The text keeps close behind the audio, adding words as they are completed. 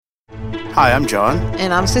Hi, I'm John.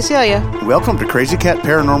 And I'm Cecilia. Welcome to Crazy Cat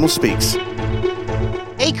Paranormal Speaks.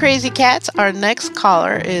 Hey, Crazy Cats. Our next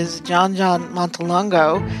caller is John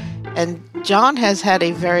Montalongo. And John has had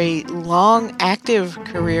a very long, active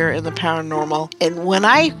career in the paranormal. And when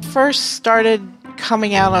I first started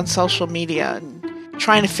coming out on social media and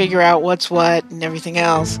trying to figure out what's what and everything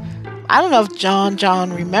else, I don't know if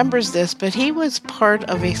John remembers this, but he was part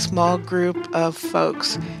of a small group of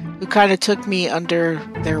folks who kind of took me under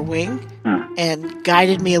their wing and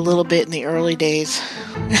guided me a little bit in the early days.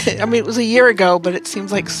 I mean, it was a year ago, but it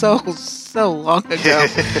seems like so long ago.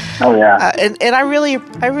 Oh yeah. And I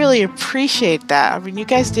really appreciate that. I mean, you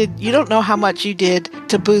guys you don't know how much you did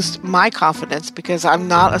to boost my confidence, because I'm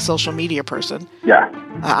not a social media person. Yeah.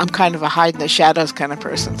 I'm kind of a hide in the shadows kind of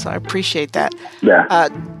person, so I appreciate that. Yeah.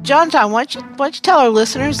 John, why don't you tell our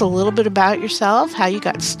listeners a little bit about yourself, how you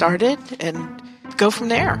got started, and go from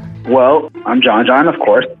there. Well, I'm John, of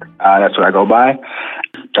course. That's what I go by.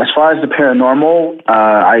 As far as the paranormal,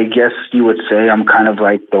 I guess you would say I'm kind of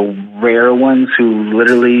like the rare ones who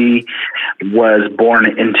literally was born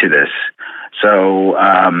into this. So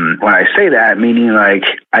when I say that, meaning like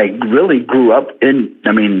I really grew up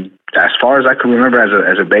as far as I can remember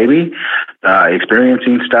as a baby,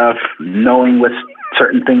 experiencing stuff, knowing what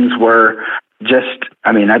certain things were.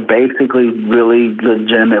 I basically really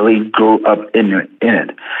legitimately grew up in it.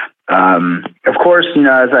 Of course,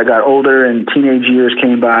 as I got older and teenage years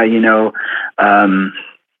came by,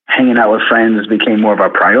 hanging out with friends became more of a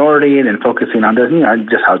priority, and then focusing on this,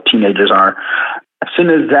 just how teenagers are. As soon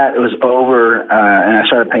as that was over, and I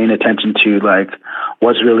started paying attention to like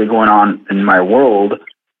what's really going on in my world,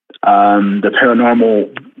 the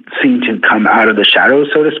paranormal seemed to come out of the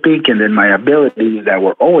shadows, so to speak, and then my abilities that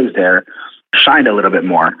were always there shined a little bit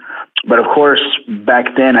more. But of course,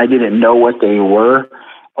 back then I didn't know what they were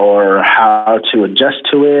or how to adjust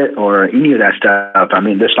to it or any of that stuff. I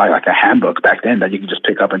mean, there's like a handbook back then that you could just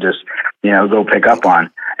pick up and just, go pick up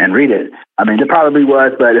on and read it. I mean, there probably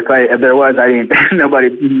was, but if there was, I didn't,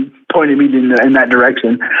 nobody pointed me in that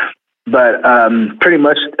direction. But pretty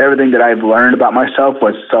much everything that I've learned about myself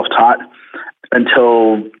was self-taught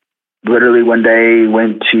until literally one day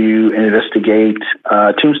went to investigate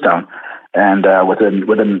Tombstone. And with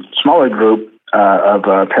a smaller group of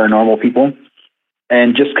paranormal people,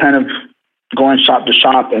 and just kind of going shop to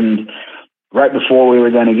shop. And right before we were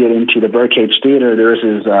going to get into the Birdcage Theater, there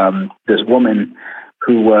was this woman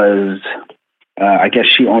who was, I guess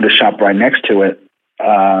she owned a shop right next to it,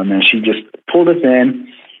 and she just pulled us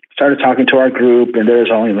in, started talking to our group, and there was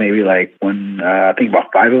only maybe like I think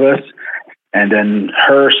about 5 of us, and then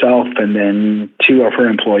herself, and then 2 of her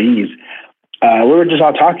employees. We were just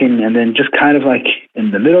all talking, and then just kind of like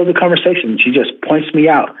in the middle of the conversation, she just points me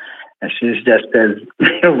out, and she just says,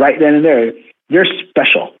 right then and there, "You're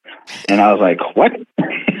special." And I was like, "What?"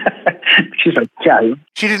 She's like, "Yeah."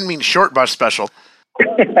 She didn't mean short bus special.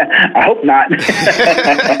 I hope not.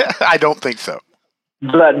 I don't think so.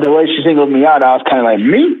 But the way she singled me out, I was kind of like,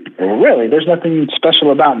 "Me? Really? There's nothing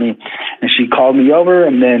special about me." And she called me over,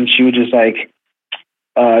 and then she was just like,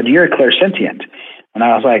 "You're clairsentient." And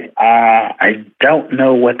I was like, I don't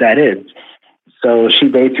know what that is. So she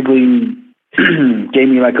basically gave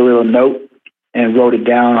me like a little note and wrote it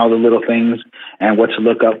down, all the little things and what to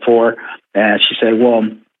look up for. And she said, "Well,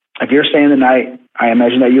 if you're staying the night, I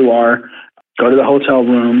imagine that you are, go to the hotel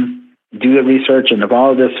room, do the research, and if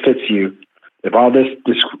all of this fits you, if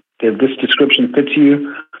this description fits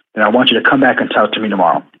you, then I want you to come back and talk to me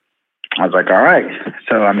tomorrow." I was like, "All right."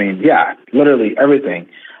 So, literally everything.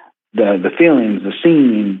 The feelings, the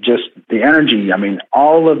scene, just the energy,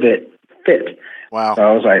 all of it fit. Wow. So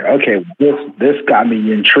I was like, okay, this got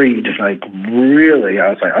me intrigued. Like, really?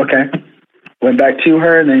 I was like, okay. Went back to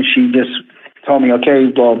her, and then she just told me,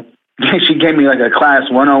 okay, well, she gave me like a class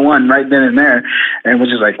 101 right then and there, and was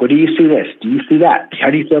just like, "Well, do you see this? Do you see that? How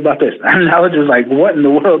do you feel about this?" And I was just like, what in the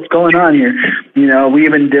world's going on here? We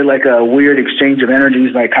even did like a weird exchange of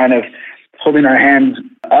energies, like kind of holding our hands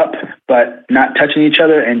up, but not touching each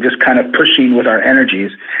other, and just kind of pushing with our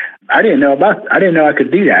energies. I didn't know I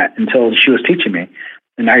could do that until she was teaching me.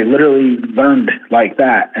 And I literally learned like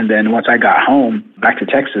that. And then once I got home back to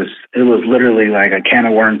Texas, it was literally like a can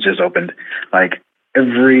of worms just opened. Like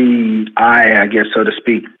every eye, I guess, so to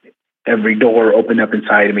speak, every door opened up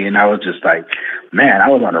inside of me. And I was just like, man, I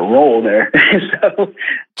was on a roll there. So,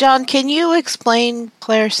 John, can you explain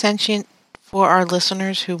clairsentient for our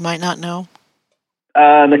listeners who might not know?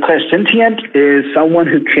 The clairsentient is someone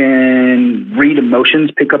who can read emotions,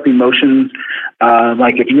 pick up emotions.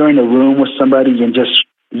 Like if you're in a room with somebody and just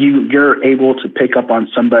you're able to pick up on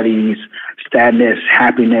somebody's sadness,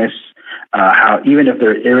 happiness, how even if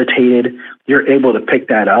they're irritated, you're able to pick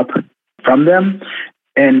that up from them.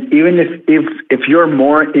 And even if you're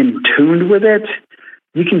more in tune with it,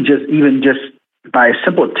 you can just by a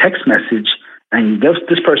simple text message, and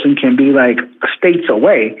this person can be like states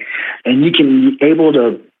away, and you can be able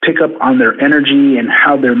to pick up on their energy and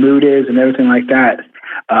how their mood is and everything like that.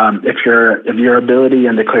 If your ability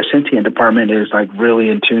in the clairsentient department is like really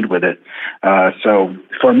in tune with it. So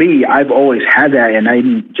for me, I've always had that, and I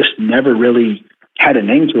just never really had a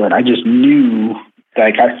name to it. I just knew,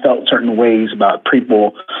 like, I felt certain ways about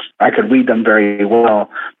people. I could read them very well.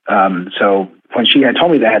 So when she had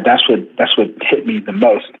told me that, that's what hit me the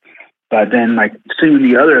most. But then, like, soon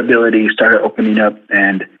the other abilities started opening up,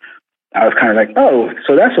 and I was kind of like, oh,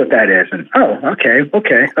 so that's what that is. And, oh, okay.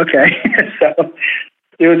 So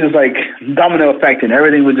it was just like domino effect, and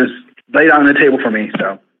everything was just laid on the table for me.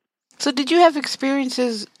 So did you have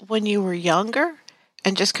experiences when you were younger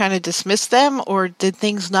and just kind of dismiss them, or did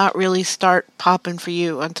things not really start popping for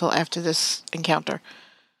you until after this encounter?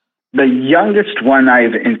 The youngest one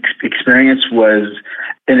I've experienced was,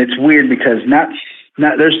 and it's weird because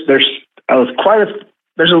there's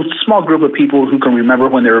a small group of people who can remember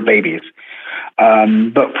when they were babies.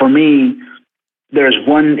 But for me, there's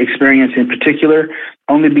one experience in particular,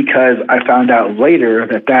 only because I found out later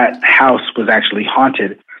that house was actually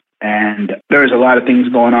haunted. And there's a lot of things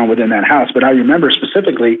going on within that house. But I remember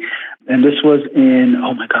specifically, and this was in,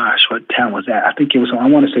 oh my gosh, what town was that? I think it was, I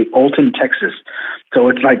want to say Olton, Texas. So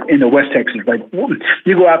it's like in the West Texas. Like,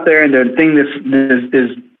 you go out there and the thing is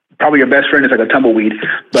probably your best friend is like a tumbleweed.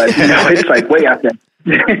 But, it's like way out there.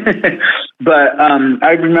 But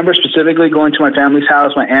I remember specifically going to my family's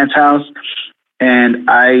house, my aunt's house, and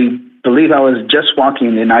I believe I was just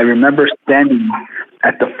walking, and I remember standing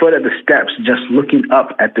at the foot of the steps, just looking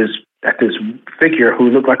up at this figure who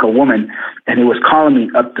looked like a woman, and it was calling me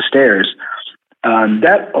up the stairs.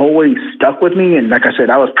 That always stuck with me, and like I said,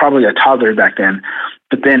 I was probably a toddler back then.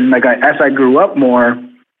 But then, as I grew up more,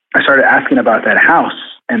 I started asking about that house,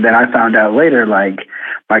 and then I found out later, like,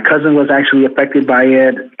 my cousin was actually affected by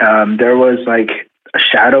it. There was like a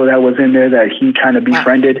shadow that was in there that he kind of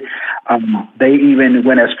befriended. They even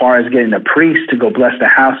went as far as getting a priest to go bless the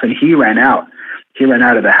house, and he ran out. He ran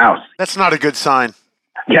out of the house. That's not a good sign.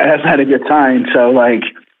 Yeah, that's not a good sign. So, like,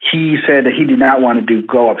 he said that he did not want to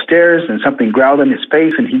go upstairs, and something growled in his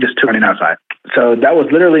face, and he just took it outside. So that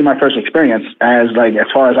was literally my first experience, as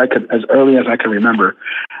early as I could remember.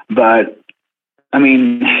 But I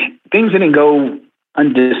mean, things didn't go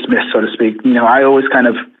undismissed, so to speak. I always kind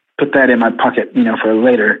of put that in my pocket, for a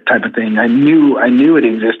later type of thing. I knew it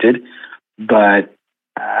existed, but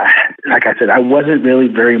like I said, I wasn't really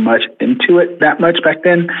very much into it that much back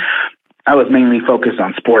then. I was mainly focused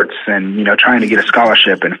on sports and, trying to get a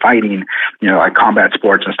scholarship and fighting, like combat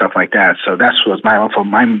sports and stuff like that. So that's what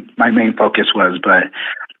my main focus was. But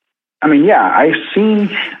I mean, yeah, I've seen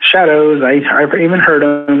shadows. I've even heard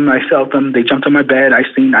them. I felt them. They jumped on my bed.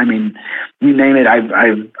 You name it.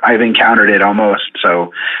 I've encountered it almost.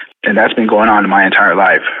 So, and that's been going on in my entire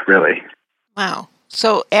life, really. Wow.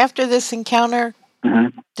 So after this encounter,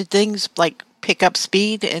 did things like pick up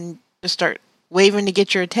speed and just start waving to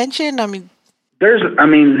get your attention? There's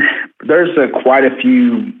quite a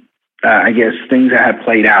few, things that have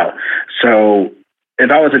played out. So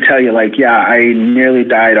if I was to tell you, I nearly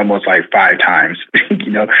died almost 5 times.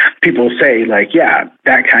 People say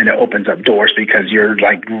that kind of opens up doors because you're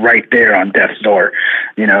right there on death's door.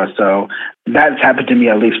 So that's happened to me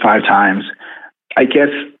at least 5 times. I guess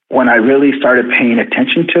when I really started paying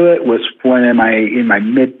attention to it was when in my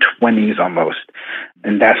mid-20s almost.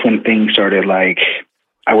 And that's when things started,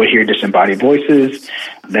 I would hear disembodied voices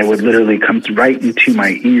that would literally come right into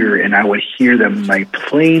my ear, and I would hear them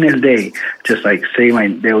plain as day, just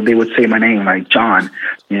they would say my name, John,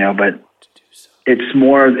 but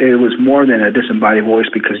it was more than a disembodied voice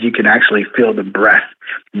because you can actually feel the breath,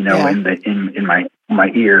 in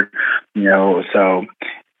my ear, so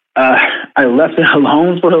I left it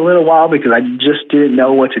alone for a little while because I just didn't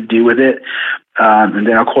know what to do with it. And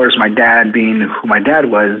then of course my dad, being who my dad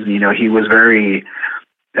was, he was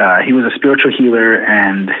he was a spiritual healer,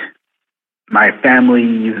 and my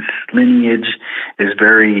family's lineage is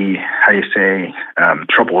very,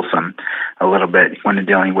 troublesome a little bit when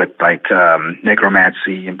dealing with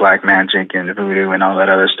necromancy and black magic and voodoo and all that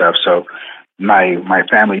other stuff. So my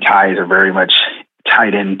family ties are very much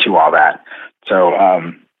tied into all that. So,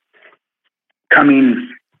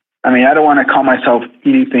 I don't want to call myself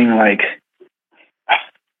anything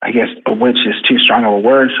a witch is too strong of a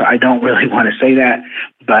word, so I don't really want to say that,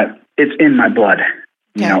 but it's in my blood,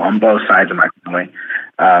 on both sides of my family.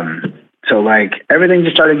 So like everything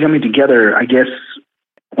just started coming together. I guess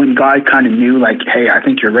when God kind of knew like, hey, I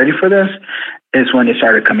think you're ready for this, is when it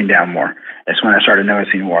started coming down more. It's when I started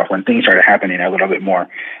noticing more, when things started happening a little bit more.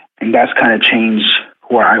 And that's kind of changed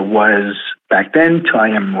where I was back then to I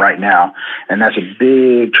am right now. And that's a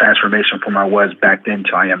big transformation from where I was back then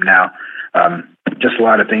to I am now. Just a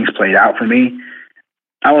lot of things played out for me.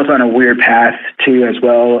 I was on a weird path too as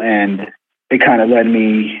well, and it kind of led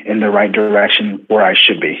me in the right direction where I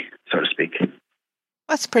should be, so to speak.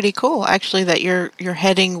 That's pretty cool, actually, that you're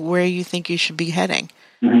heading where you think you should be heading.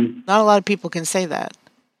 Mm-hmm. Not a lot of people can say that.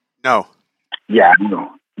 No. Yeah,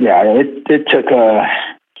 no. Yeah, it took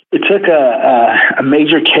a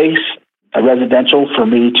major case, a residential, for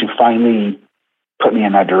me to finally put me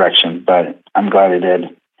in that direction. But I'm glad it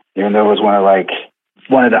did, even though it was one of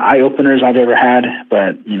the eye openers I've ever had.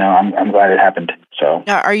 But I'm glad it happened. So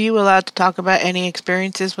Now, are you allowed to talk about any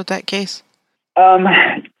experiences with that case?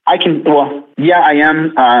 I can. Well, yeah, I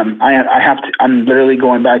am. I have to. I'm literally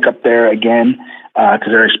going back up there again because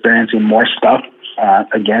they're experiencing more stuff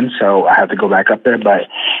again. So I have to go back up there. But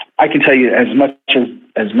I can tell you as much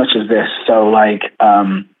as this. So like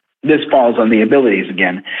this falls on the abilities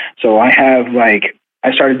again. So I have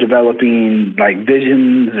I started developing like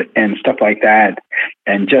visions and stuff like that,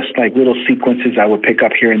 and just like little sequences I would pick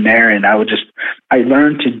up here and there, and I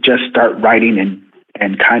learned to just start writing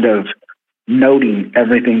and kind of noting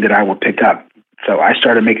everything that I would pick up. So I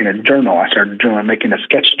started making a journal. I started making a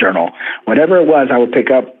sketch journal. Whatever it was I would pick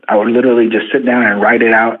up, I would literally just sit down and write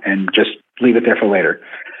it out and just leave it there for later.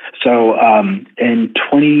 So in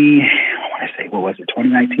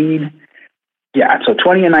 2019? Yeah, so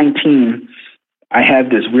 2019, I had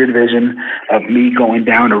this weird vision of me going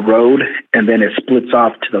down a road, and then it splits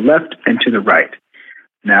off to the left and to the right.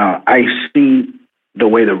 Now, I see the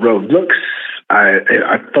way the road looks.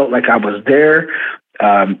 I felt like I was there.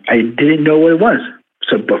 I didn't know what it was.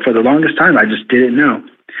 But for the longest time, I just didn't know.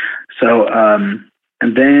 So,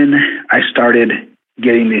 and then I started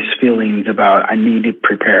getting these feelings about I need to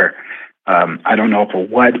prepare. I don't know for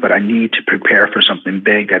what, but I need to prepare for something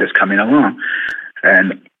big that is coming along.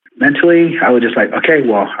 And mentally, I was just like, okay,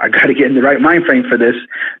 well, I got to get in the right mind frame for this.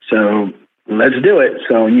 So let's do it.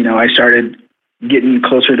 So, I started getting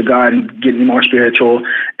closer to God and getting more spiritual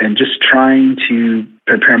and just trying to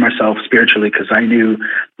prepare myself spiritually, because I knew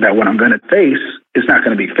that what I'm going to face is not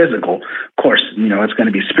going to be physical. Of course, it's going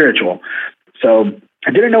to be spiritual. So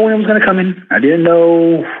I didn't know when it was going to come in. I didn't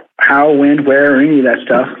know how, when, where, or any of that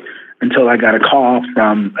stuff until I got a call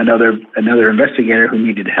from another investigator who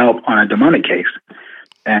needed help on a demonic case.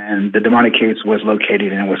 And the demonic case was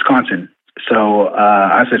located in Wisconsin. So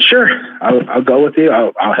I said, sure, I'll go with you.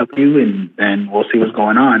 I'll help you, and we'll see what's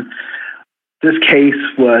going on. This case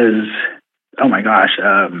was, oh my gosh,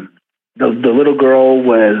 the little girl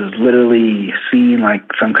was literally seeing like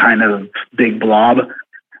some kind of big blob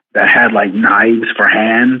that had like knives for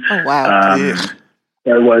hands. Oh, wow.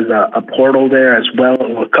 There was a portal there as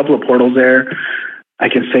well, a couple of portals there. I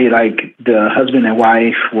can say like the husband and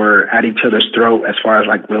wife were at each other's throat as far as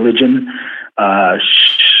like religion.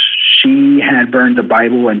 She had burned the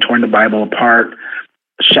Bible and torn the Bible apart,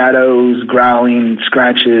 shadows, growling,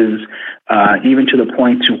 scratches, even to the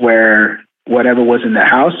point to where whatever was in the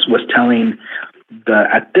house was telling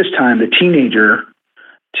at this time, the teenager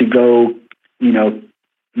to go,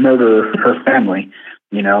 murder her family,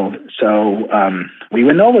 So we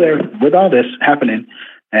went over there with all this happening.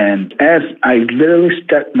 And as I literally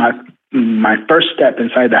stepped my first step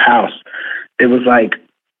inside the house, it was like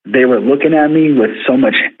they were looking at me with so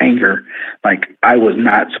much anger, like I was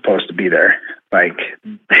not supposed to be there. Like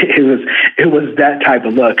it was that type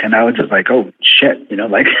of look, and I was just like, oh shit,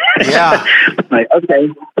 Yeah.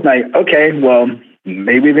 okay, well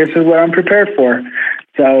maybe this is what I'm prepared for.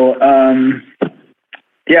 So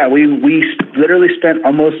yeah, we literally spent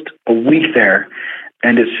almost a week there.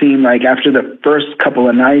 And it seemed like after the first couple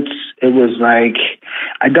of nights, it was like,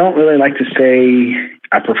 I don't really like to say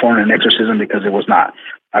I performed an exorcism, because it was not.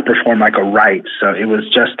 I performed like a rite. So it was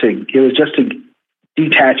just to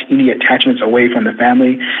detach any attachments away from the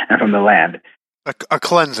family and from the land. A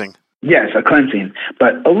cleansing. Yes, a cleansing,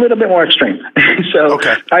 but a little bit more extreme. So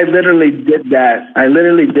okay. I literally did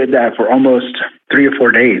that for almost 3 or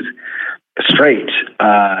 4 days straight.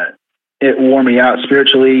 It wore me out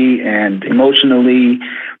spiritually and emotionally.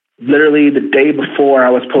 Literally the day before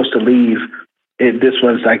I was supposed to leave, this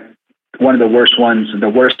was like one of the worst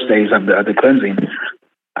days of the cleansing.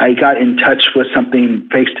 I got in touch with something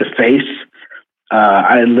face to face.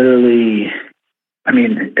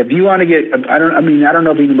 If you want to get, I don't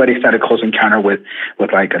know if anybody had a close encounter with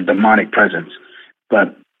like a demonic presence,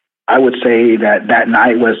 but I would say that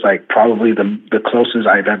night was like probably the closest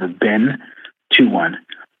I've ever been to one.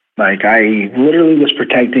 Like I literally was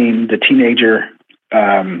protecting the teenager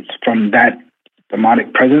from that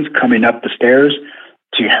demonic presence coming up the stairs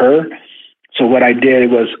to her. So what I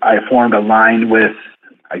did was I formed a line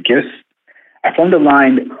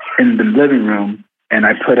in the living room, and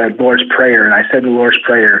I put a Lord's Prayer, and I said the Lord's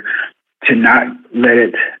Prayer to not let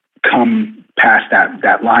it come past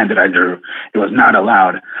that line that I drew. It was not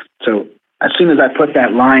allowed. So as soon as I put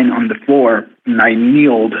that line on the floor and I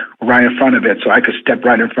kneeled right in front of it so I could step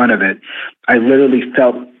right in front of it, I literally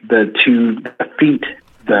felt the feet,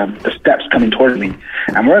 the steps coming towards me.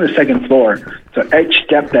 And we're on the second floor. So each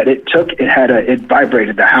step that it took, it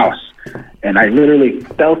vibrated the house. And I literally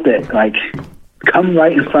felt it like come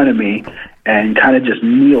right in front of me and kind of just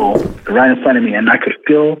kneel right in front of me. And I could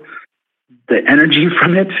feel the energy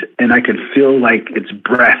from it, and I could feel like its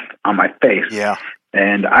breath on my face. Yeah.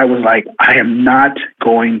 And I was like, I am not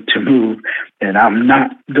going to move, and I'm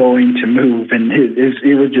not going to move. And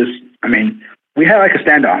it was just, I mean, we had like a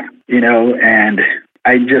standoff, and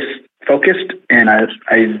I just focused, and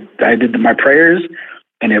I did my prayers,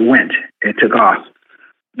 and it took off.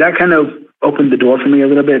 That kind of opened the door for me a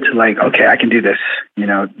little bit to like, okay, I can do this.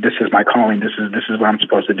 This is my calling. This is what I'm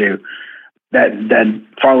supposed to do. That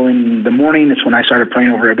following the morning is when I started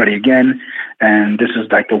praying over everybody again. And this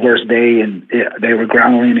is like the worst day, and they were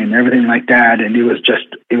growling and everything like that. And it was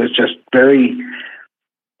just very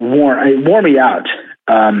warm. It wore me out.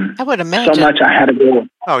 I would imagine. So much I had to go.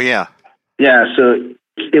 Oh, yeah. Yeah. So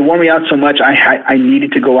it wore me out so much. I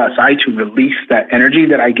needed to go outside to release that energy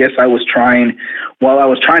that I guess I was trying, while I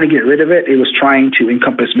was trying to get rid of it, it was trying to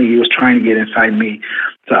encompass me. It was trying to get inside me.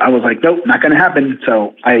 So I was like, nope, not going to happen.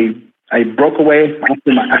 So I broke away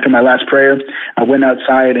after my last prayer. I went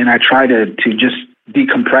outside and I tried to just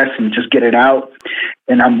decompress and just get it out.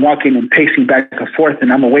 And I'm walking and pacing back and forth,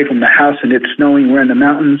 and I'm away from the house, and it's snowing. We're in the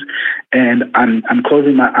mountains, and I'm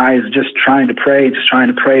closing my eyes, just trying to pray.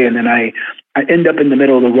 And then I end up in the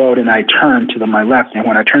middle of the road, and I turn to my left. And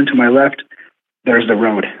when I turn to my left, there's the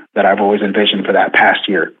road that I've always envisioned for that past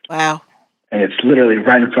year. Wow. And it's literally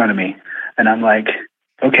right in front of me. And I'm like,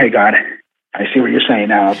 okay, God, I see what you're saying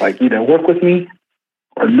now. It's like, either work with me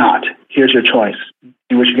or not. Here's your choice.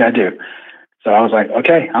 Do what you got to do. So I was like,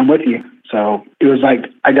 okay, I'm with you. So it was like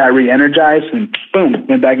I got re-energized and boom,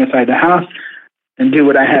 went back inside the house and did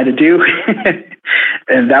what I had to do.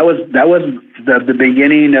 And that was the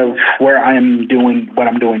beginning of where I am doing what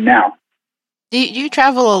I'm doing now. Do you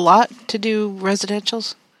travel a lot to do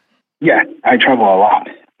residentials? Yeah, I travel a lot.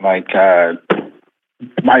 Like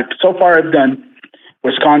so far I've done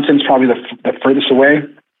Wisconsin's probably the furthest away.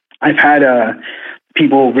 I've had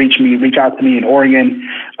people reach out to me in Oregon,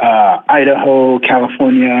 Idaho,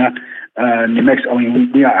 California, New Mexico. I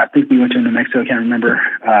mean, I think we went to New Mexico. I can't remember.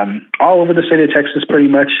 All over the state of Texas, pretty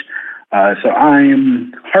much. So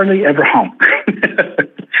I'm hardly ever home.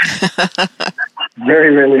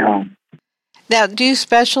 Very rarely home. Now, do you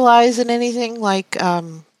specialize in anything like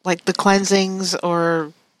the cleansings,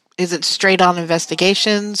 or is it straight on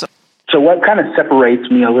investigations? So what kind of separates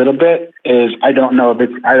me a little bit is I don't know if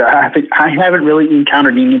it's I haven't really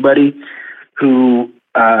encountered anybody who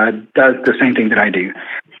does the same thing that I do,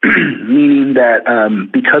 meaning that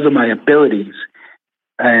because of my abilities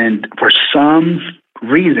and for some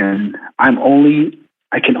reason I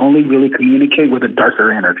can only really communicate with a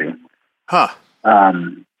darker energy. Huh.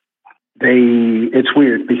 It's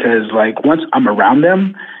weird because like once I'm around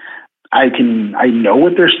them, I know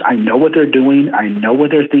what they're doing. I know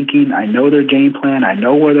what they're thinking. I know their game plan. I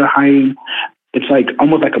know where they're hiding. It's like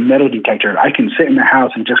almost like a metal detector. I can sit in the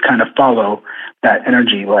house and just kind of follow that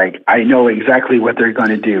energy. Like I know exactly what they're going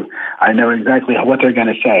to do. I know exactly what they're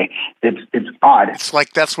going to say. It's odd. It's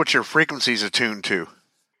like that's what your frequency's attuned to.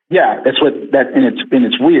 Yeah, that's what that, and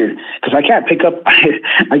it's weird because I can't pick up.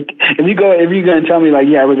 Like if you're going to tell me like,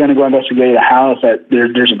 yeah, we're going to go investigate a house that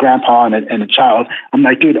there's a grandpa and a child, I'm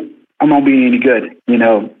like, dude, I'm not being any good,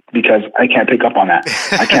 because I can't pick up on that.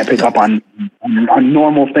 I can't pick up on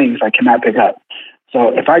normal things. I cannot pick up. So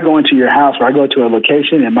if I go into your house or I go to a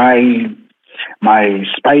location and my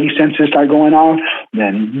spidey senses start going off,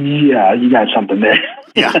 then yeah, you got something there.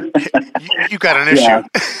 Yeah, you got an issue.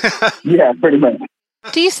 Yeah, pretty much.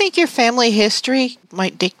 Do you think your family history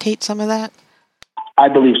might dictate some of that? I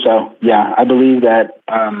believe so. Yeah, I believe that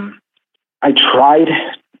I tried.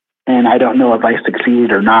 And I don't know if I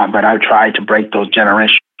succeeded or not, but I've tried to break those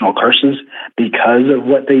generational curses because of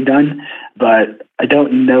what they've done. But I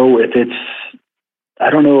don't know if it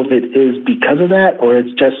is because of that or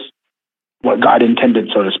it's just what God intended,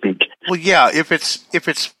 so to speak. Well, yeah, if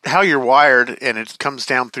it's how you're wired and it comes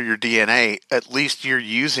down through your DNA, at least you're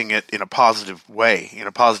using it in a positive way, in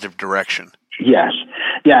a positive direction. Yes.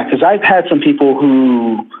 Yeah, because I've had some people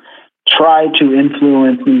who try to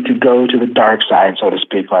influence me to go to the dark side, so to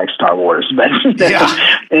speak, like Star Wars. But Yeah.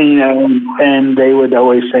 and they would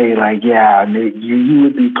always say, like, yeah, you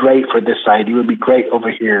would be great for this side. You would be great over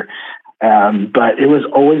here. But it was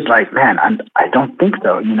always like, man, I don't think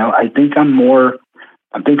so. I think I'm more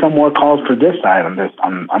called for this side on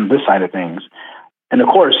this side of things. And of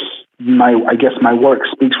course, I guess my work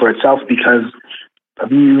speaks for itself, because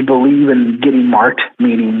if you believe in getting marked,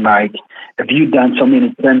 meaning like if you've done so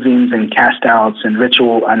many cleansings and cast outs and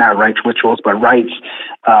not rituals, but rites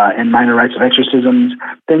and minor rites of exorcisms,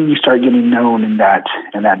 then you start getting known in that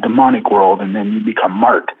demonic world, and then you become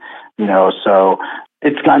marked. So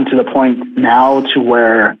it's gotten to the point now to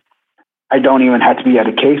where I don't even have to be at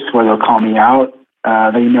a case where they'll call me out.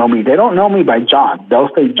 They know me. They don't know me by John. They'll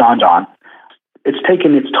say John. It's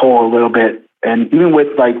taken its toll a little bit, and even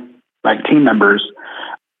with like team members,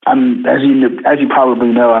 as you probably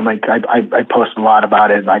know, I post a lot about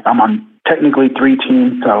it. Like, I'm on technically 3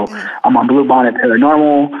 teams, so I'm on Bluebonnet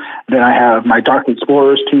Paranormal. Then I have my Dark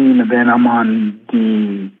Explorers team, and then I'm on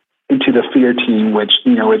the Into the Fear team, which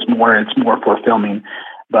it's more for filming.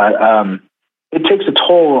 But it takes a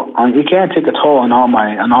toll on. It can take a toll on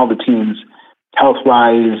all the teams,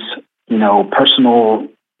 health-wise, personal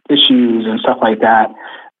issues and stuff like that.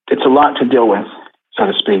 It's a lot to deal with, so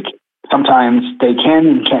to speak. Sometimes they can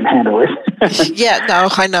and can't handle it. Yeah, no,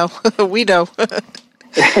 I know. We know.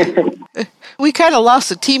 We kind of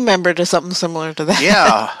lost a team member to something similar to that.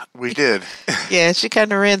 Yeah, we did. Yeah, she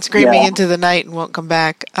kind of ran screaming into the night and won't come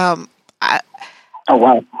back. Oh,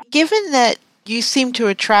 wow. Given that you seem to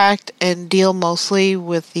attract and deal mostly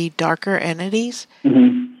with the darker entities,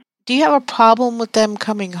 mm-hmm. Do you have a problem with them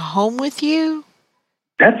coming home with you?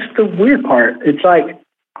 That's the weird part. It's like,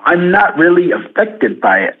 I'm not really affected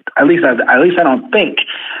by it. At least I don't think.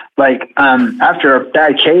 Like, after a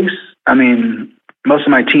bad case, most of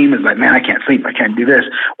my team is like, man, I can't sleep. I can't do this.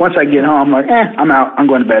 Once I get home, I'm like, I'm out. I'm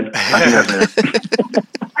going to bed.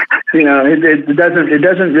 It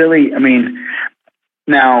doesn't really,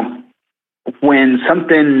 now, when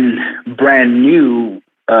something brand new,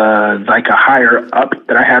 like a higher up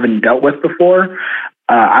that I haven't dealt with before,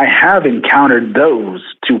 I have encountered those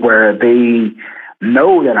to where they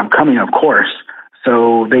know that I'm coming, of course.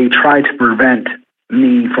 So they try to prevent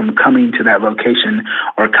me from coming to that location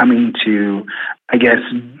or coming to, I guess,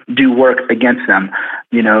 do work against them,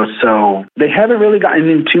 So they haven't really gotten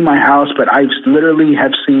into my house, but I literally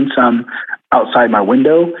have seen some outside my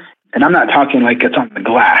window. And I'm not talking like it's on the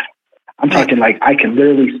glass. I'm talking like I can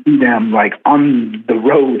literally see them like on the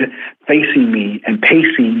road facing me and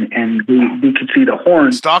pacing, and we can see the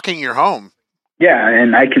horns. Stalking your home. Yeah,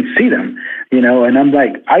 and I can see them, and I'm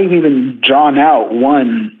like, I've even drawn out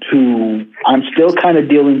one who I'm still kind of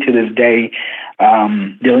dealing with to this day.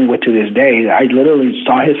 I literally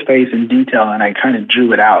saw his face in detail, and I kind of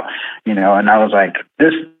drew it out, and I was like,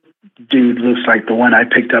 this dude looks like the one I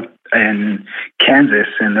picked up in Kansas,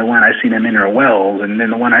 and the one I seen in Mineral Wells, and then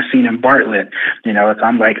the one I seen in Bartlett. So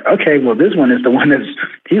I'm like, okay, well, this one is the one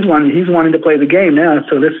he's wanting to play the game now.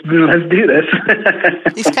 So let's do this.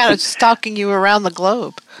 He's kind of stalking you around the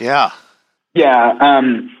globe. Yeah. Yeah.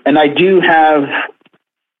 And I do have.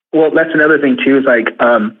 Well, that's another thing too. Is like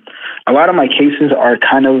a lot of my cases are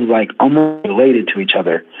kind of like almost related to each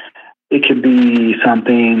other. It could be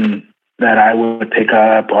something that I would pick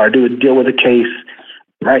up, or do a deal with a case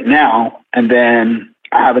right now, and then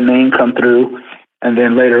I have a name come through, and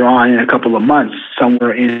then later on in a couple of months,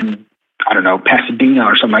 somewhere in, I don't know, Pasadena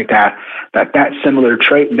or something like that similar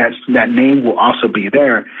trait, that name will also be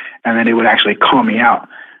there, and then it would actually call me out.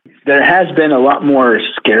 There has been a lot more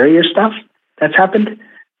scarier stuff that's happened.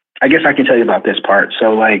 I guess I can tell you about this part.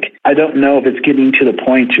 So, like, I don't know if it's getting to the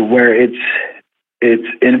point to where it's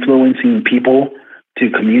influencing people to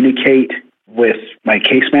communicate with my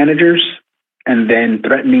case managers, and then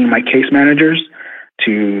threatening my case managers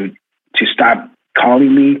to stop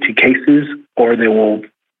calling me to cases, or they will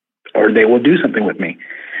do something with me.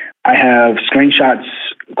 I have screenshots,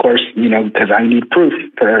 of course, because I need proof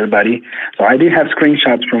for everybody. So I do have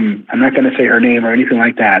screenshots from, I'm not going to say her name or anything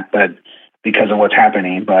like that, but because of what's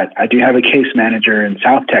happening. But I do have a case manager in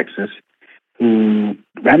South Texas who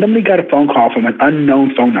randomly got a phone call from an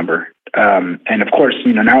unknown phone number. And of course,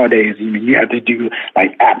 nowadays, you have to do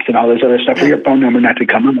like apps and all this other stuff for your phone number not to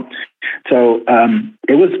come up. So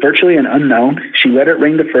it was virtually an unknown. She let it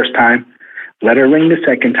ring the first time, let her ring the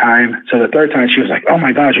second time. So the third time she was like, oh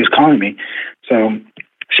my gosh, she was calling me. So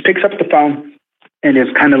She picks up the phone, and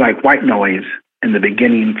it's kind of like white noise in the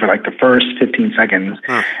beginning for like the first 15 seconds.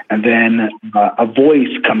 And then a voice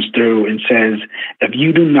comes through and says, if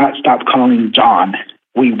you do not stop calling John,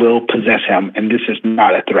 we will possess him, and this is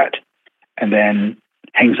not a threat. And then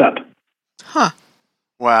hangs up. Huh.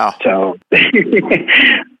 Wow. So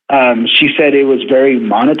she said it was very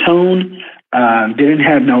monotone, didn't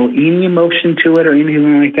have any emotion to it or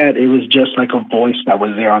anything like that. It was just like a voice that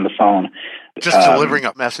was there on the phone. Just delivering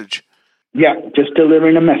a message. Yeah, just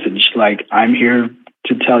delivering a message. Like, I'm here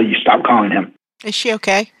to tell you, stop calling him. Is she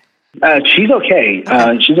okay? She's okay.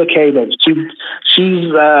 She's okay, but she's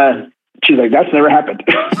like, that's never happened.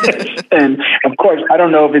 And of course, I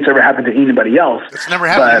don't know if it's ever happened to anybody else. It's never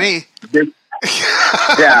happened to me.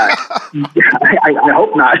 Yeah, I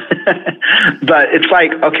hope not. But it's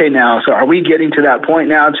like, okay, now, so are we getting to that point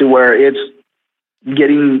now to where it's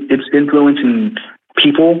influencing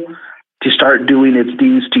people to start doing its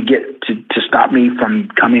dues to get to stop me from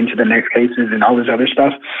coming to the next cases and all this other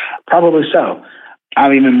stuff? Probably so.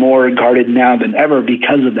 I'm even more guarded now than ever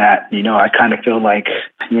because of that. You know, I kind of feel like,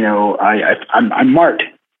 you know, I'm marked,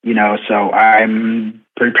 you know, so I'm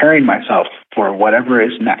preparing myself for whatever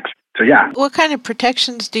is next. So yeah. What kind of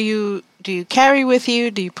protections do you carry with you?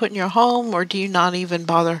 Do you put in your home, or do you not even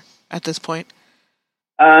bother at this point?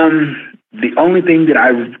 The only thing that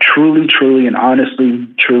I truly and honestly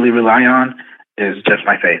rely on is just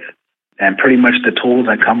my faith, and pretty much the tools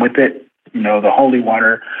that come with it. You know, the holy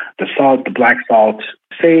water, the salt, the black salt,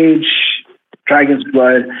 sage, dragon's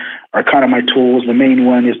blood are kind of my tools. The main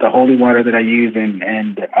one is the holy water that I use,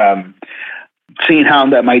 and seeing how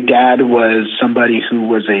that my dad was somebody who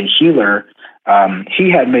was a healer, he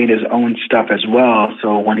had made his own stuff as well.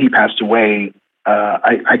 So when he passed away,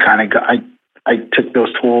 I took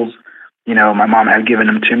those tools. You know, my mom had given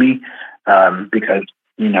them to me because,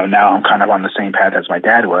 you know, now I'm kind of on the same path as my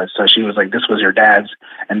dad was. So she was like, this was your dad's,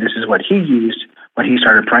 and this is what he used when he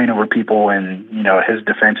started praying over people and, you know, his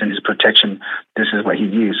defense and his protection. This is what he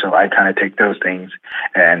used. So I kind of take those things,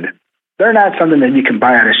 and they're not something that you can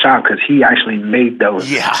buy at a shop because he actually made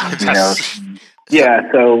those. Yeah. You know?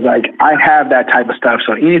 Yeah. So like I have that type of stuff.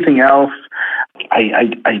 So anything else,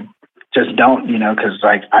 I just don't, you know, because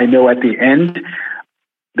like I know at the end,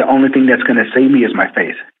 the only thing that's going to save me is my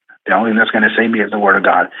faith. The only thing that's going to save me is the Word of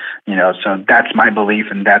God, you know. So that's my belief,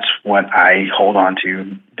 and that's what I hold on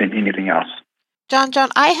to than anything else. John,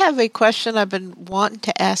 I have a question I've been wanting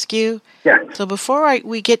to ask you. Yeah. So before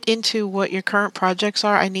we get into what your current projects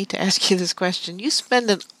are, I need to ask you this question. You spend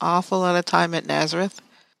an awful lot of time at Nazareth.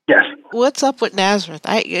 Yes. What's up with Nazareth?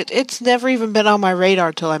 It's never even been on my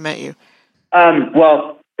radar till I met you.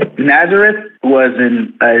 Well, Nazareth was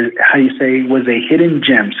was a hidden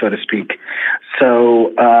gem, so to speak.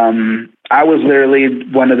 So I was literally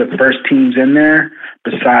one of the first teams in there,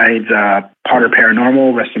 besides Potter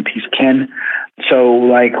Paranormal, rest in peace, Ken. So,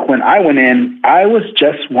 like, when I went in, I was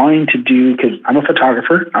just wanting to do, because I'm a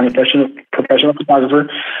photographer. I'm a professional photographer.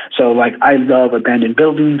 So, like, I love abandoned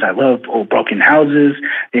buildings. I love old broken houses,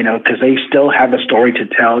 you know, because they still have a story to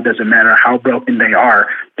tell. It doesn't matter how broken they are.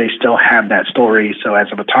 They still have that story. So, as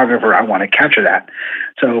a photographer, I want to capture that.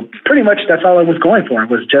 So, pretty much that's all I was going for. It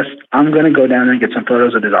was just, I'm going to go down there and get some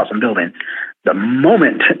photos of this awesome building. The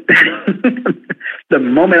moment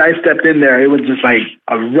I stepped in there, it was just like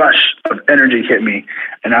a rush of energy hit me.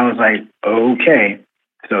 And I was like, okay,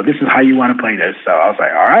 so this is how you want to play this. So I was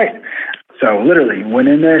like, all right. So literally went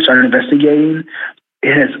in there, started investigating.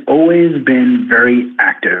 It has always been very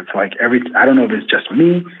active. Like I don't know if it's just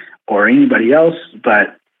me or anybody else,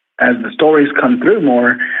 but as the stories come through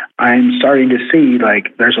more, I'm starting to see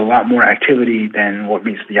like there's a lot more activity than what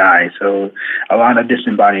meets the eye. So a lot of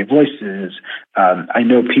disembodied voices. I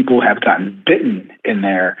know people have gotten bitten in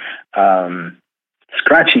there,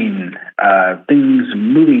 scratching, things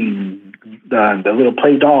moving. The little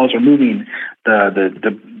play dolls are moving.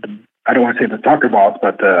 The I don't want to say the soccer balls,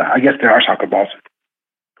 but I guess there are soccer balls.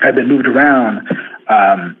 Have been moved around.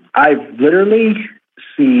 I've literally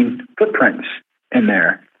seen footprints in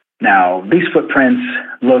there. Now, these footprints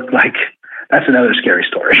look like that's another scary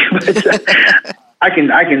story. But I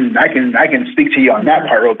can speak to you on that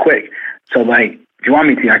part real quick. So, like, if you want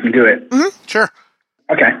me to, I can do it. Mm-hmm. Sure.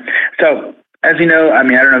 Okay. So, as you know, I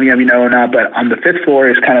mean, I don't know if you know or not, but on the 5th floor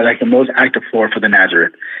is kind of like the most active floor for the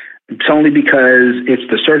Nazareth. It's only because it's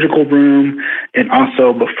the surgical room, and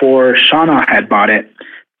also before Shauna had bought it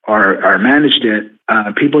or managed it,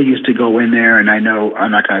 people used to go in there, and I know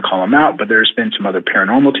I'm not going to call them out, but there's been some other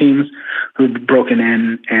paranormal teams who've broken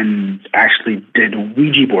in and actually did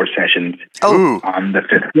Ouija board sessions on the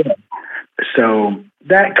 5th floor. So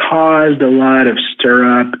that caused a lot of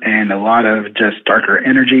stir up and a lot of just darker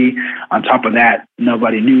energy. On top of that,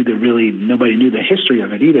 nobody knew the history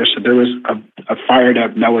of it either. So there was a fire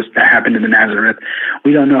that happened in the Nazareth.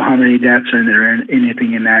 We don't know how many deaths and there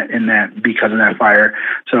anything in that because of that fire.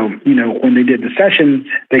 So, when they did the sessions,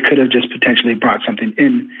 they could have just potentially brought something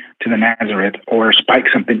in to the Nazareth or spiked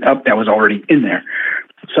something up that was already in there.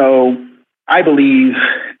 So I believe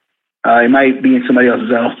it might be in somebody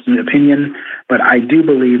else's opinion, but I do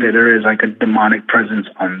believe that there is like a demonic presence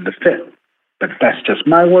on the 5th. But that's just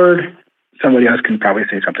my word. Somebody else can probably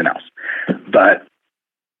say something else. But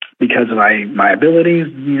because of my abilities,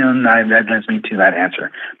 that leads me to that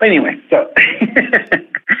answer. But anyway, so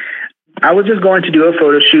I was just going to do a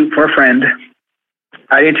photo shoot for a friend.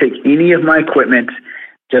 I didn't take any of my equipment,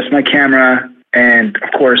 just my camera. And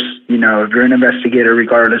of course, if you're an investigator,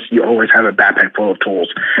 regardless, you always have a backpack full of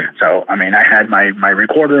tools. So, I had my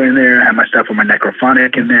recorder in there, I had my stuff with my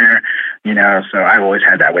necrophonic in there, so I've always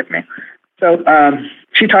had that with me. So,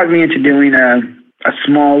 she talked me into doing a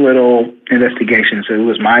small little investigation. So it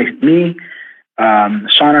was me,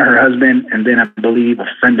 Shauna, her husband, and then I believe a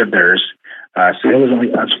friend of theirs. So it was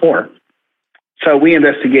only us 4. So we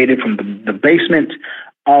investigated from the basement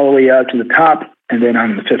all the way up to the top, and then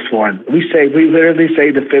on the 5th floor. We literally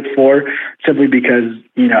say the 5th floor simply because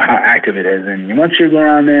how active it is. And once you go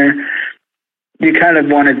on there, you kind of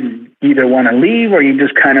want to leave, or you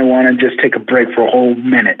just kind of want to just take a break for a whole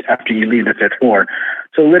minute after you leave the 5th floor.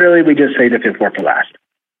 So literally, we just say the 5th floor for last.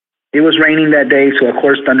 It was raining that day, so of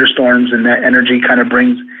course thunderstorms and that energy kind of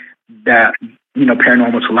brings that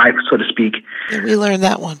paranormal to life, so to speak. Yeah, we learned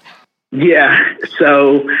that one. Yeah.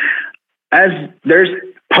 So as there's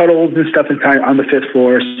puddles and stuff inside on the 5th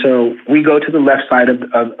floor, so we go to the left side of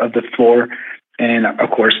the floor, and of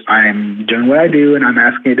course I'm doing what I do, and I'm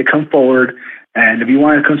asking you to come forward, and if you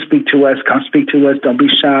want to come speak to us, don't be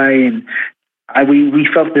shy. And we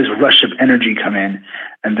felt this rush of energy come in,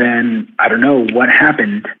 and then I don't know what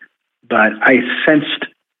happened, but I sensed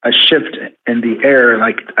a shift in the air,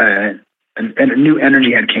 like a new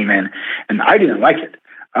energy had came in, and I didn't like it.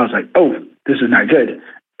 I was like, oh, this is not good.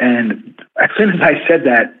 And as soon as I said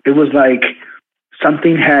that, it was like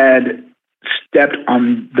something had stepped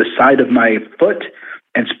on the side of my foot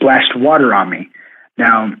and splashed water on me.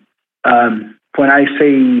 Now, when I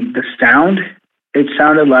say the sound, it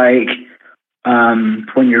sounded like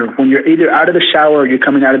when you're either out of the shower or you're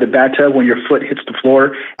coming out of the bathtub, when your foot hits the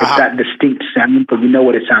floor, it's that distinct sound, but you know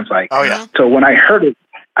what it sounds like. Oh, yeah. So when I heard it,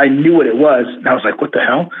 I knew what it was, and I was like, what the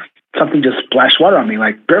hell? Something just splashed water on me,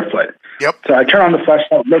 like barefoot. Yep. So I turned on the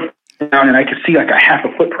flashlight, looked down, and I could see like a half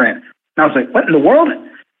a footprint. And I was like, what in the world?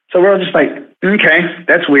 So we're all just like, okay,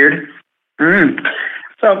 that's weird.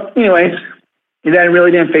 So anyways, that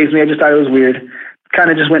really didn't faze me. I just thought it was weird. Kind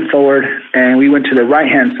of just went forward, and we went to the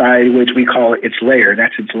right-hand side, which we call its lair.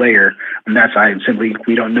 That's its lair. On that side, simply,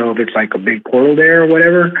 we don't know if it's like a big portal there or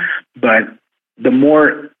whatever, but the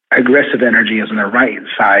more aggressive energy is on the right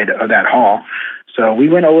side of that hall. So we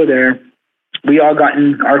went over there. We all got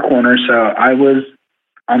in our corner. So I was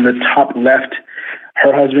on the top left.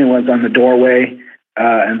 Her husband was on the doorway.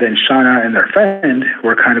 And then Shauna and their friend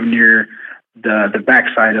were kind of near the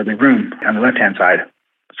back side of the room on the left-hand side.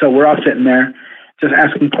 So we're all sitting there just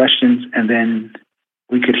asking questions. And then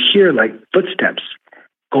we could hear like footsteps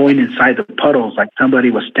going inside the puddles, like somebody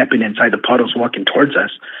was stepping inside the puddles, walking towards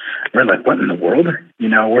us. We're like, what in the world?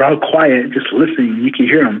 We're all quiet, just listening. You can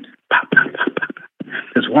hear them pop, pop, pop, pop,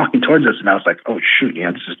 just walking towards us. And I was like, oh, shoot,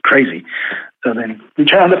 this is crazy. So then we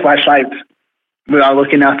turn on the flashlights. We're all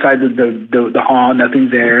looking outside the hall.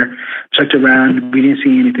 Nothing's there. Checked around. We didn't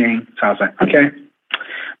see anything. So I was like, okay.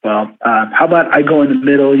 Well, how about I go in the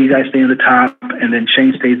middle, you guys stay in the top, and then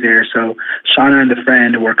Shane stays there. So Shauna and the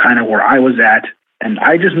friend were kind of where I was at. And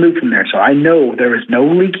I just moved from there. So I know there was no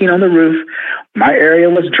leaking on the roof. My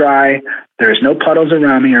area was dry. There's no puddles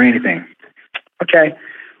around me or anything. Okay.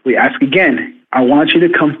 We ask again. I want you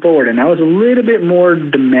to come forward. And I was a little bit more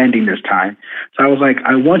demanding this time. So I was like,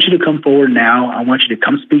 I want you to come forward now. I want you to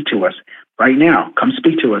come speak to us right now. Come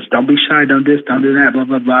speak to us. Don't be shy. Don't this, don't do that, blah,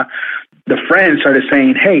 blah, blah. The friend started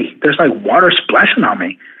saying, hey, there's like water splashing on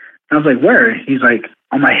me. And I was like, where? He's like,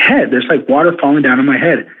 on my head. There's like water falling down on my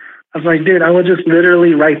head. I was like, dude, I was just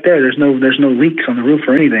literally right there. There's no leaks on the roof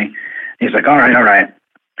or anything. And he's like, all right.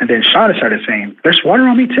 And then Shauna started saying, there's water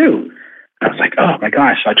on me too. And I was like, oh my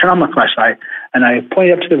gosh. So I turned on my flashlight and I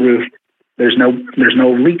pointed up to the roof. There's no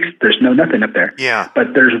leaks. There's no nothing up there. Yeah.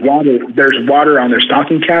 But there's water. There's water on their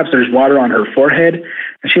stocking caps. There's water on her forehead.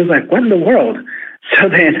 And she was like, what in the world? So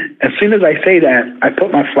then as soon as I say that, I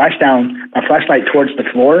put my flashlight towards the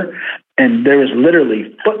floor, and there was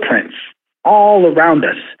literally footprints all around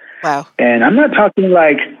us. Wow. And I'm not talking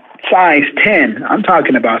like size 10. I'm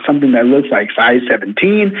talking about something that looks like size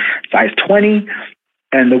 17, size 20.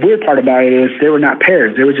 And the weird part about it is they were not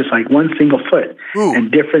pairs. They were just like one single foot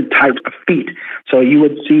and different types of feet. So you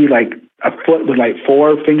would see like a foot with like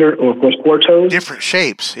 4 finger or of course 4 toes. Different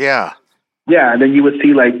shapes, yeah. Yeah, and then you would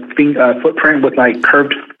see like footprint with like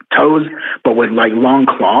curved toes, but with like long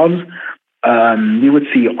claws. You would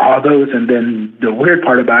see all those, and then the weird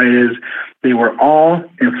part about it is they were all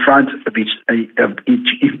in front of each.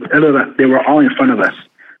 They were all in front of us.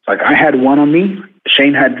 Like I had one on me,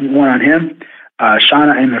 Shane had one on him,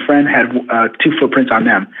 Shauna and my friend had 2 footprints on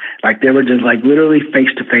them. Like they were just like literally face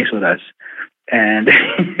to face with us, and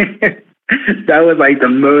that was like the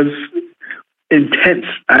most intense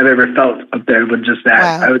I've ever felt up there with just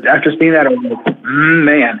that. Wow. After seeing that, I was like,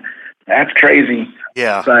 man, that's crazy.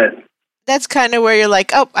 Yeah. But that's kind of where you're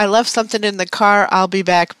like, oh, I left something in the car. I'll be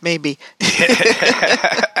back, maybe.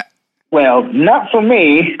 Well, not for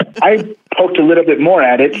me. I poked a little bit more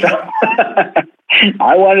at it. So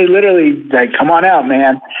I wanted literally like, come on out,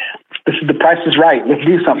 man. The price is right. Let's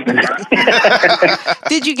do something.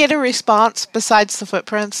 Did you get a response besides the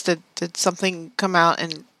footprints? Did something come out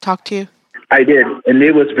and talk to you? I did, and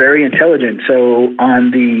it was very intelligent. So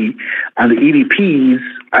on the EVPs,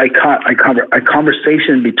 I caught a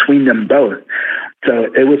conversation between them both.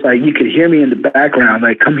 So it was like you could hear me in the background,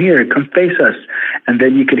 like, come here, come face us. And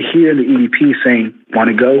then you could hear the EVP saying, want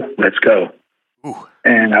to go? Let's go. Ooh.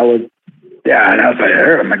 And I was like,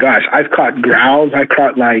 oh my gosh, I've caught growls. I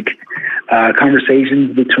caught like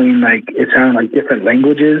conversations between like, it sounded like different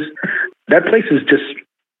languages. That place is just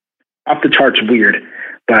off the charts weird,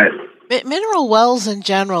 but Mineral Wells in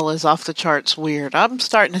general is off the charts weird. I'm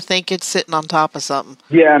starting to think it's sitting on top of something.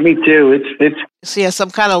 Yeah, me too. It's So yeah,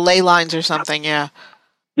 some kind of ley lines or something. Yeah.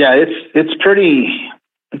 Yeah, it's pretty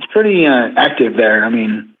active there. I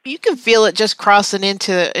mean, you can feel it just crossing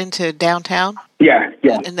into downtown. Yeah.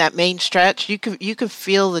 In that main stretch, you can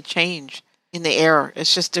feel the change in the air.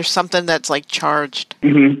 It's just there's something that's like charged.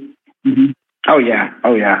 Mm-hmm. Mm-hmm. Oh yeah.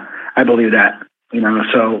 I believe that.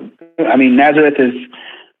 So I mean, Nazareth is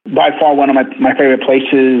by far one of my favorite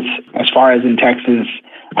places as far as in Texas.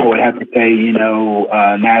 I would have to say,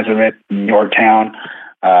 Nazareth, Yorktown.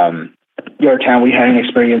 Yorktown, we had an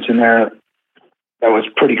experience in there that was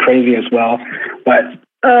pretty crazy as well. But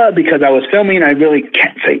because I was filming, I really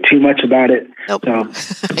can't say too much about it. Nope. So.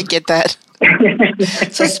 I get that.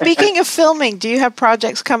 So speaking of filming, do you have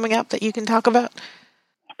projects coming up that you can talk about?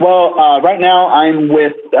 Well, right now I'm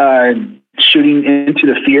with shooting Into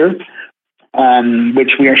the Fear,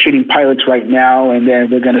 which we are shooting pilots right now, and then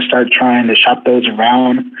we're going to start trying to shop those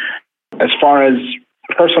around. As far as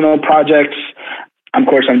personal projects, of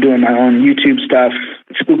course, I'm doing my own YouTube stuff.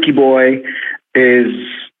 Spooky Boy is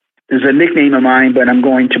a nickname of mine, but I'm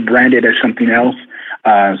going to brand it as something else.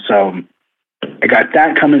 So I got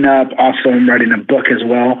that coming up. Also, I'm writing a book as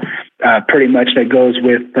well, pretty much that goes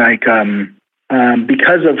with like,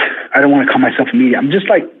 because of, I don't want to call myself a media.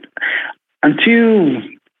 I'm too,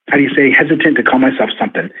 hesitant to call myself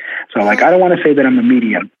something. So like, I don't want to say that I'm a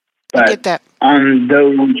medium, but get that. On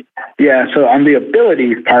the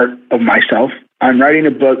ability part of myself, I'm writing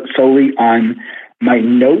a book solely on my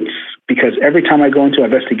notes, because every time I go into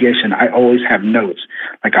an investigation, I always have notes.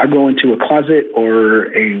 Like I'll go into a closet or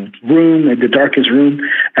a room, the darkest room,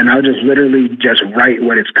 and I'll just literally just write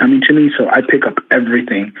what is coming to me. So I pick up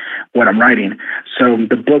everything, what I'm writing. So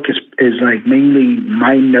the book is like mainly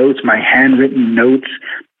my notes, my handwritten notes,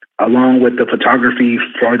 along with the photography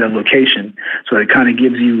for the location. So it kind of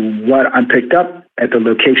gives you what I picked up at the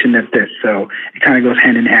location at this. So it kind of goes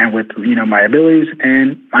hand in hand with, my abilities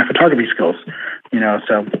and my photography skills,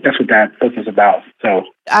 so that's what that book is about. So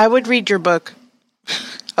I would read your book.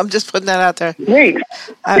 I'm just putting that out there. Great.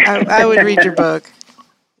 I would read your book.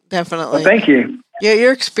 Definitely. Well, thank you. Yeah,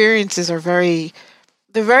 your experiences are they're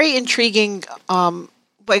very intriguing.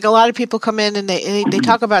 Like a lot of people come in and they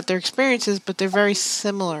talk about their experiences, but they're very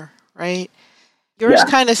similar, right? Yours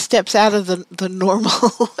kind of steps out of the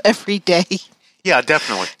normal everyday. Yeah,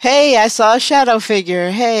 definitely. Hey, I saw a shadow figure.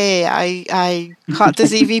 Hey, I caught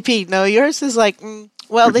this EVP. No, yours is like,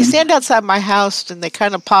 well, they stand outside my house and they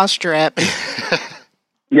kind of posture at me.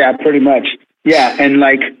 Yeah, pretty much. Yeah, and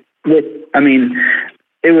like, I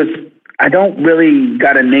don't really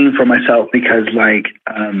got a name for myself because like,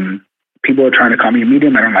 people are trying to call me a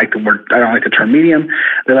medium. I don't like the term medium.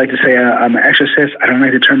 They like to say I'm an exorcist. I don't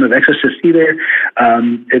like the term of exorcist either.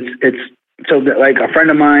 So that, like a friend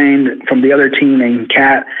of mine from the other team named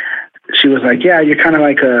Kat, she was like, yeah, you're kind of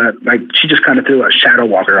like she just kind of threw a shadow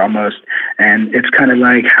walker almost. And it's kind of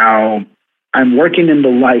like how I'm working in the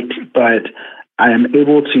light, but I am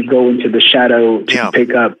able to go into the shadow to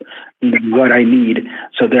pick up what I need.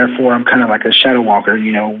 So therefore, I'm kind of like a shadow walker,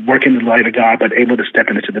 working in the light of God, but able to step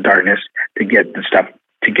into the darkness to get the stuff,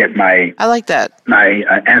 to get my I like that. My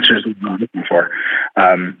answers that I'm looking for.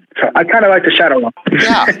 So I kind of like the shadow walk.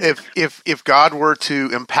 Yeah, if God were to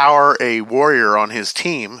empower a warrior on his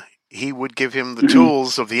team, he would give him the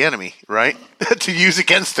tools of the enemy, right, to use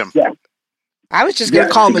against him. Yeah. I was just going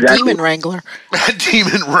to call him a demon wrangler. A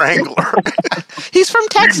demon wrangler. He's from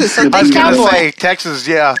Texas. I was going to say, Texas,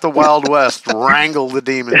 the Wild West. Wrangle the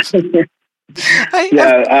demons. I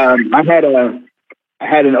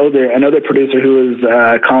had another producer who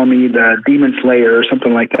was calling me the Demon Slayer or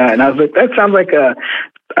something like that. And I was like, that sounds like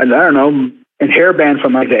I don't know, a hair band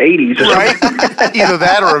from like the 80s or right? Either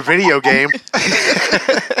that or a video game.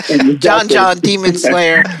 John Demon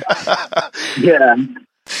Slayer. Yeah.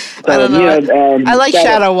 So, I don't know. I like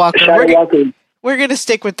Shadow Walker. We're going to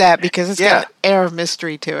stick with that because it's got an air of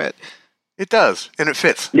mystery to it. It does, and it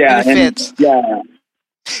fits. Yeah, it fits. Yeah.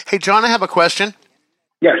 Hey, John, I have a question.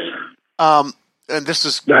 Yes. And this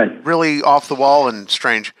is really off the wall and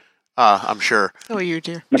strange, I'm sure. Oh, you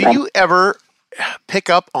dear. Do you ever pick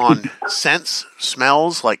up on scents,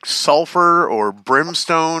 smells like sulfur or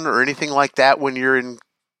brimstone or anything like that when you're in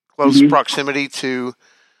close proximity to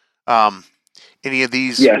any of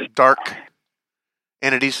these dark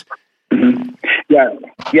entities? Mm-hmm.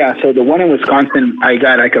 Yeah. So the one in Wisconsin, I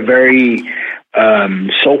got like a very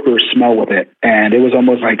sulfur smell with it, and it was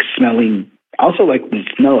almost like smelling, also like the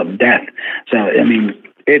smell of death. So I mean,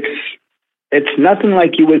 it's nothing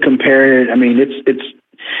like you would compare it. I mean, it's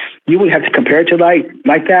you would have to compare it to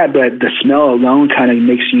like that, but the smell alone kind of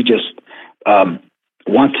makes you just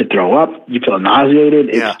want to throw up. You feel nauseated.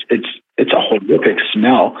 It's a horrific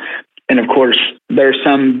smell. And of course, there's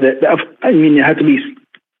some that, you have to be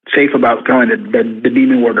safe about throwing the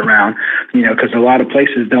demon word around, because a lot of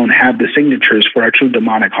places don't have the signatures for a true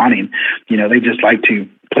demonic haunting. They just like to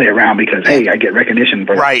play around because, hey, I get recognition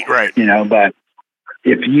for it. Right. But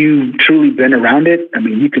if you've truly been around it, I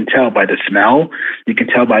mean, you can tell by the smell, you can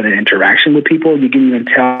tell by the interaction with people, you can even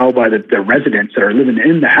tell by the residents that are living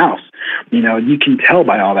in the house. You can tell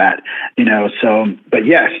by all that, so, but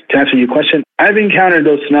yes, to answer your question, I've encountered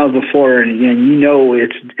those smells before, and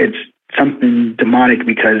it's something demonic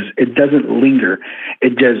because it doesn't linger.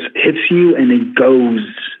 It just hits you and it goes,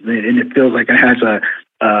 and it feels like it has a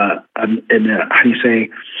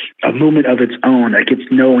movement of its own, like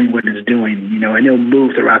it's knowing what it's doing, and it'll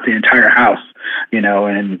move throughout the entire house,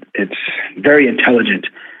 and it's very intelligent.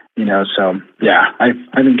 So yeah, I've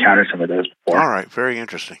encountered some of those before. All right, very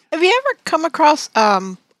interesting. Have you ever come across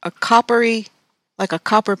a coppery, like a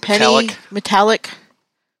copper penny, metallic?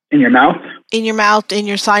 In your mouth? In your mouth, in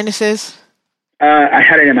your sinuses? I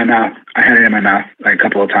had it in my mouth. Like a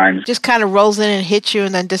couple of times. Just kind of rolls in and hits you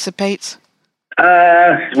and then dissipates?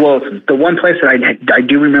 Well, the one place that I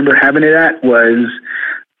do remember having it at was,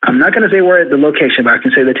 I'm not going to say where the location, but I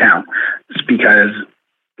can say the town. It's because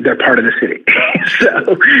they're part of the city.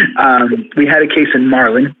 So we had a case in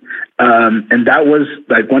Marlin, and that was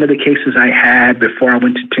like one of the cases I had before I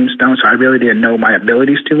went to Tombstone, so I really didn't know my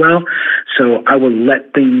abilities too well. So I would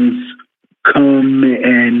let things come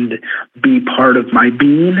and be part of my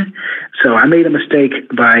being. So I made a mistake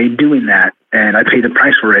by doing that, and I paid the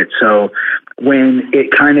price for it. So when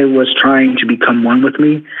it kind of was trying to become one with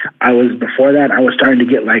me, before that, I was starting to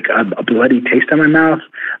get like a bloody taste in my mouth.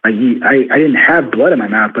 Like I didn't have blood in my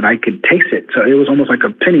mouth, but I could taste it. So it was almost like a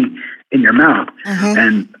penny in your mouth. Mm-hmm.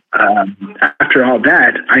 And after all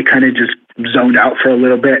that, I kind of just zoned out for a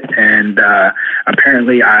little bit. And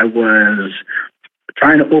apparently I was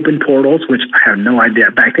trying to open portals, which I have no idea.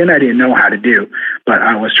 Back then I didn't know how to do, but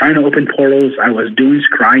I was trying to open portals. I was doing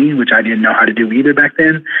scrying, which I didn't know how to do either back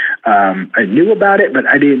then. I knew about it, but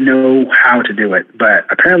I didn't know how to do it. But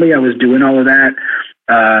apparently I was doing all of that.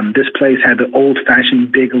 This place had the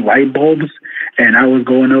old-fashioned big light bulbs, and I was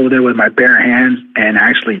going over there with my bare hands and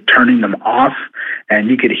actually turning them off, and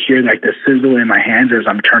you could hear like the sizzle in my hands as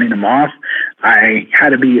I'm turning them off. I had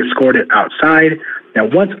to be escorted outside. Now,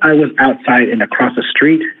 once I was outside and across the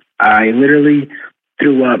street, I literally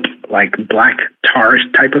threw up like black tar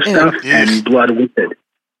type of stuff and blood with it.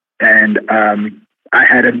 And I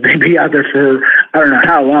had to be out there for I don't know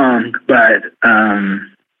how long, but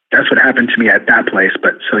that's what happened to me at that place.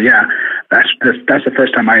 But so yeah, that's the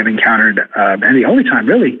first time I've encountered, and the only time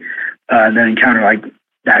really that encounter like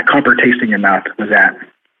that copper taste in your mouth was that.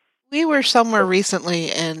 We were somewhere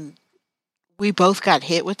recently, and we both got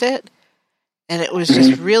hit with it. And it was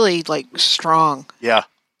just really, like, strong. Yeah.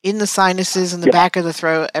 In the sinuses, in the back of the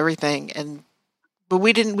throat, everything. And But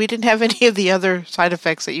we didn't have any of the other side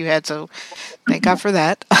effects that you had, so thank God for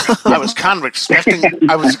that. I was kind of expecting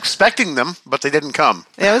them, but they didn't come.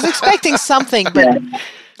 Yeah, I was expecting something, but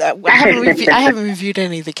I haven't reviewed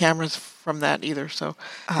any of the cameras from that either. So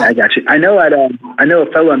I got you. I know a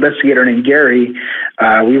fellow investigator named Gary.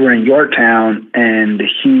 We were in Yorktown, and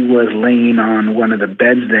he was laying on one of the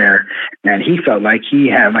beds there, and he felt like he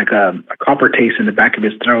had like a copper taste in the back of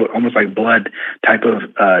his throat, almost like blood type of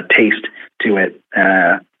taste to it.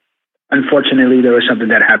 Unfortunately, there was something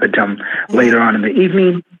that happened to him later on in the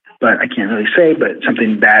evening, but I can't really say. But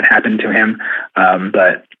something bad happened to him.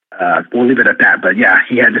 But we'll leave it at that. But yeah,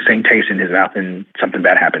 he had the same taste in his mouth, and something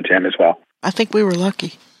bad happened to him as well. I think we were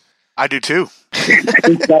lucky. I do too.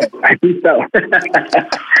 I think so.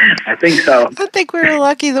 I think we were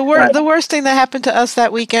lucky. The worst thing that happened to us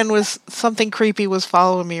that weekend was something creepy was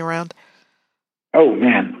following me around. Oh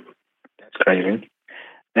man, that's crazy.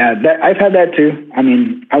 Yeah, I've had that too. I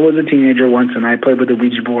mean, I was a teenager once, and I played with the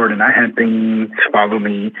Ouija board, and I had things follow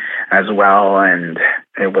me as well, and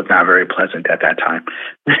it was not very pleasant at that time.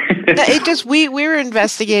 It just we were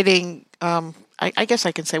investigating. I guess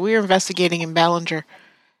I can say we were investigating in Ballinger,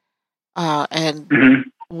 and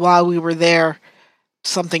while we were there,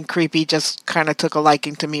 something creepy just kind of took a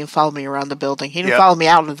liking to me and followed me around the building. He didn't follow me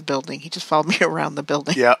out of the building; he just followed me around the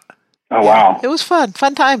building. Yeah. Oh wow! It was fun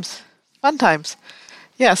times.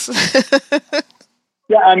 Yes.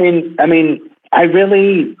 Yeah, I mean, I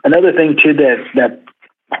really, another thing too that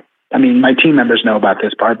I mean, my team members know about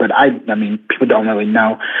this part, but I mean, people don't really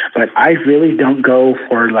know, but I really don't go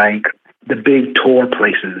for like the big tour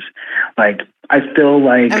places. Like, I feel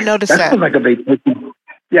like I've noticed that. Like a vacation.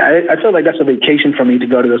 Yeah, I feel like that's a vacation for me to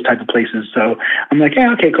go to those type of places. So I'm like,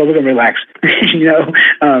 yeah, okay, cool, we're gonna relax, you know.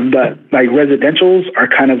 But like residentials are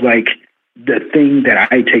kind of like the thing that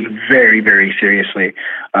I take very, very seriously.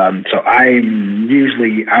 So I'm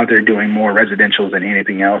usually out there doing more residentials than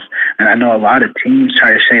anything else. And I know a lot of teams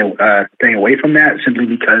try to stay away from that simply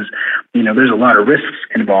because, you know, there's a lot of risks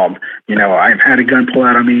involved. You know, I've had a gun pull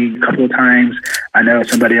out on me a couple of times. I know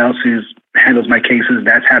somebody else who handles my cases,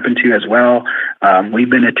 that's happened to as well. We've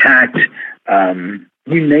been attacked. You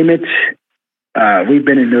name it. We've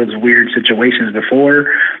been in those weird situations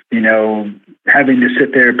before, you know, having to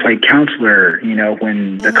sit there and play counselor, you know,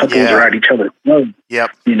 when the couples are at each other's throats.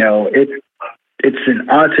 Yep. You know, it's an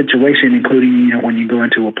odd situation, including, you know, when you go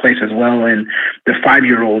into a place as well and the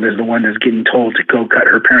 5-year-old is the one that's getting told to go cut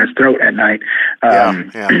her parents' throat at night.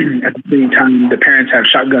 At the same time, the parents have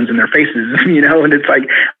shotguns in their faces, you know, and it's like,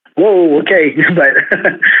 whoa, okay. But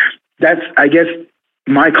that's, I guess,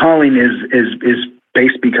 my calling is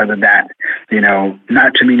based because of that. You know,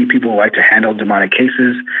 not too many people like to handle demonic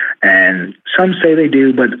cases, and some say they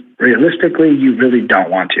do, but realistically, you really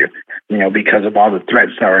don't want to, you know, because of all the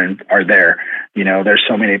threats that are there. You know, there's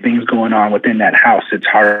so many things going on within that house. It's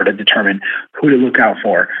hard to determine who to look out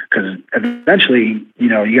for, because eventually, you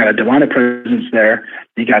know, you got a demonic presence there.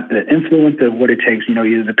 You got the influence of what it takes, you know,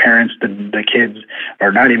 either the parents, the kids,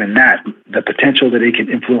 or not even that, the potential that it can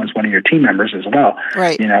influence one of your team members as well.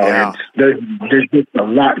 Right. You know, there's just a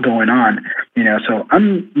lot going on, you know, so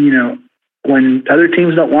I'm, you know, when other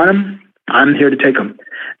teams don't want them, I'm here to take them,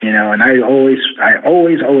 you know, and I always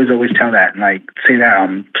tell that, and like say that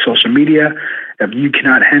on social media. If you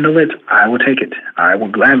cannot handle it, I will take it. I will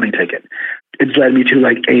gladly take it. It's led me to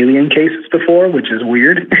like alien cases before, which is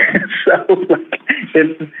weird. So like,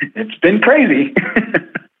 it's been crazy.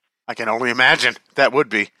 I can only imagine. That would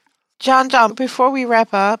be. John, before we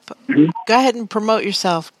wrap up, go ahead and promote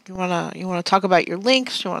yourself. You wanna talk about your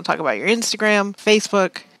links? You wanna talk about your Instagram,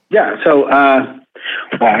 Facebook? Yeah. So,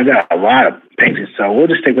 well, I got a lot of pages, so we'll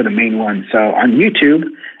just stick with the main one. So on YouTube,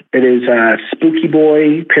 it is Spooky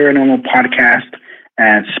Boy Paranormal Podcast,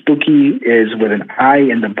 and Spooky is with an I,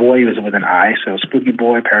 and the boy is with an I. So Spooky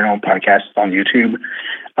Boy Paranormal Podcast is on YouTube.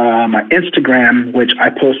 My Instagram, which I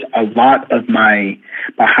post a lot of my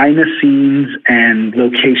behind the scenes and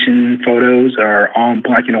location photos, are all in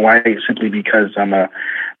black and white simply because I'm a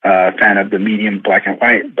fan of the medium black and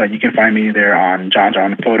white. But you can find me there on John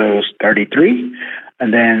Photos 33.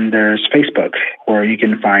 And then there's Facebook, where you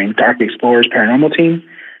can find Dark Explorers Paranormal Team.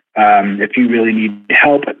 If you really need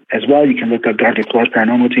help as well, you can look up Dark Explorers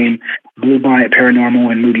Paranormal Team, Blue Bonnet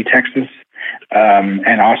Paranormal in Moody, Texas,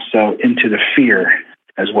 and also Into the Fear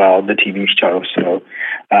as well, the TV show. So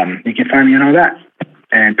you can find me on all that.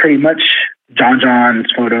 And pretty much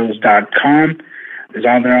johnjohnsphotos.com is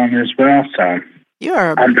all there on there as well. So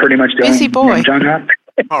I'm pretty much the busy boy. John John.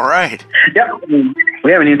 All right. Yeah,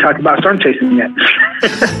 we haven't even talked about storm chasing yet.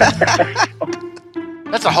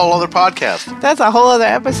 That's a whole other podcast. That's a whole other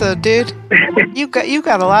episode, dude. You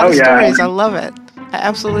got a lot of stories. I love it. I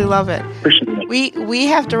absolutely love it. Appreciate it. We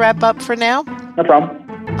have to wrap up for now. No problem.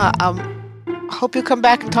 Hope you come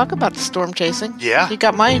back and talk about the storm chasing. Yeah. You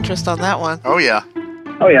got my interest on that one. Oh, yeah.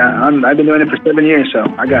 Oh, yeah. I've been doing it for 7 years, so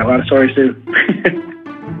I got a lot of stories, too.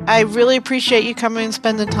 I really appreciate you coming and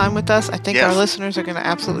spending time with us. I think Yes. our listeners are going to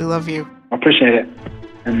absolutely love you. I appreciate it.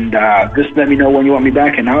 And just let me know when you want me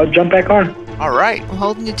back, and I'll jump back on. All right. I'm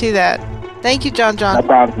holding you to that. Thank you, John. No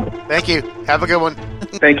problem. Thank you. Have a good one.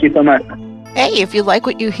 Thank you so much. Hey, if you like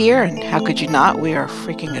what you hear, and how could you not? We are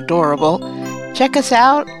freaking adorable. Check us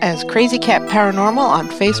out as Crazy Cat Paranormal on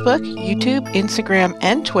Facebook, YouTube, Instagram,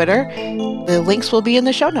 and Twitter. The links will be in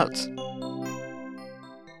the show notes.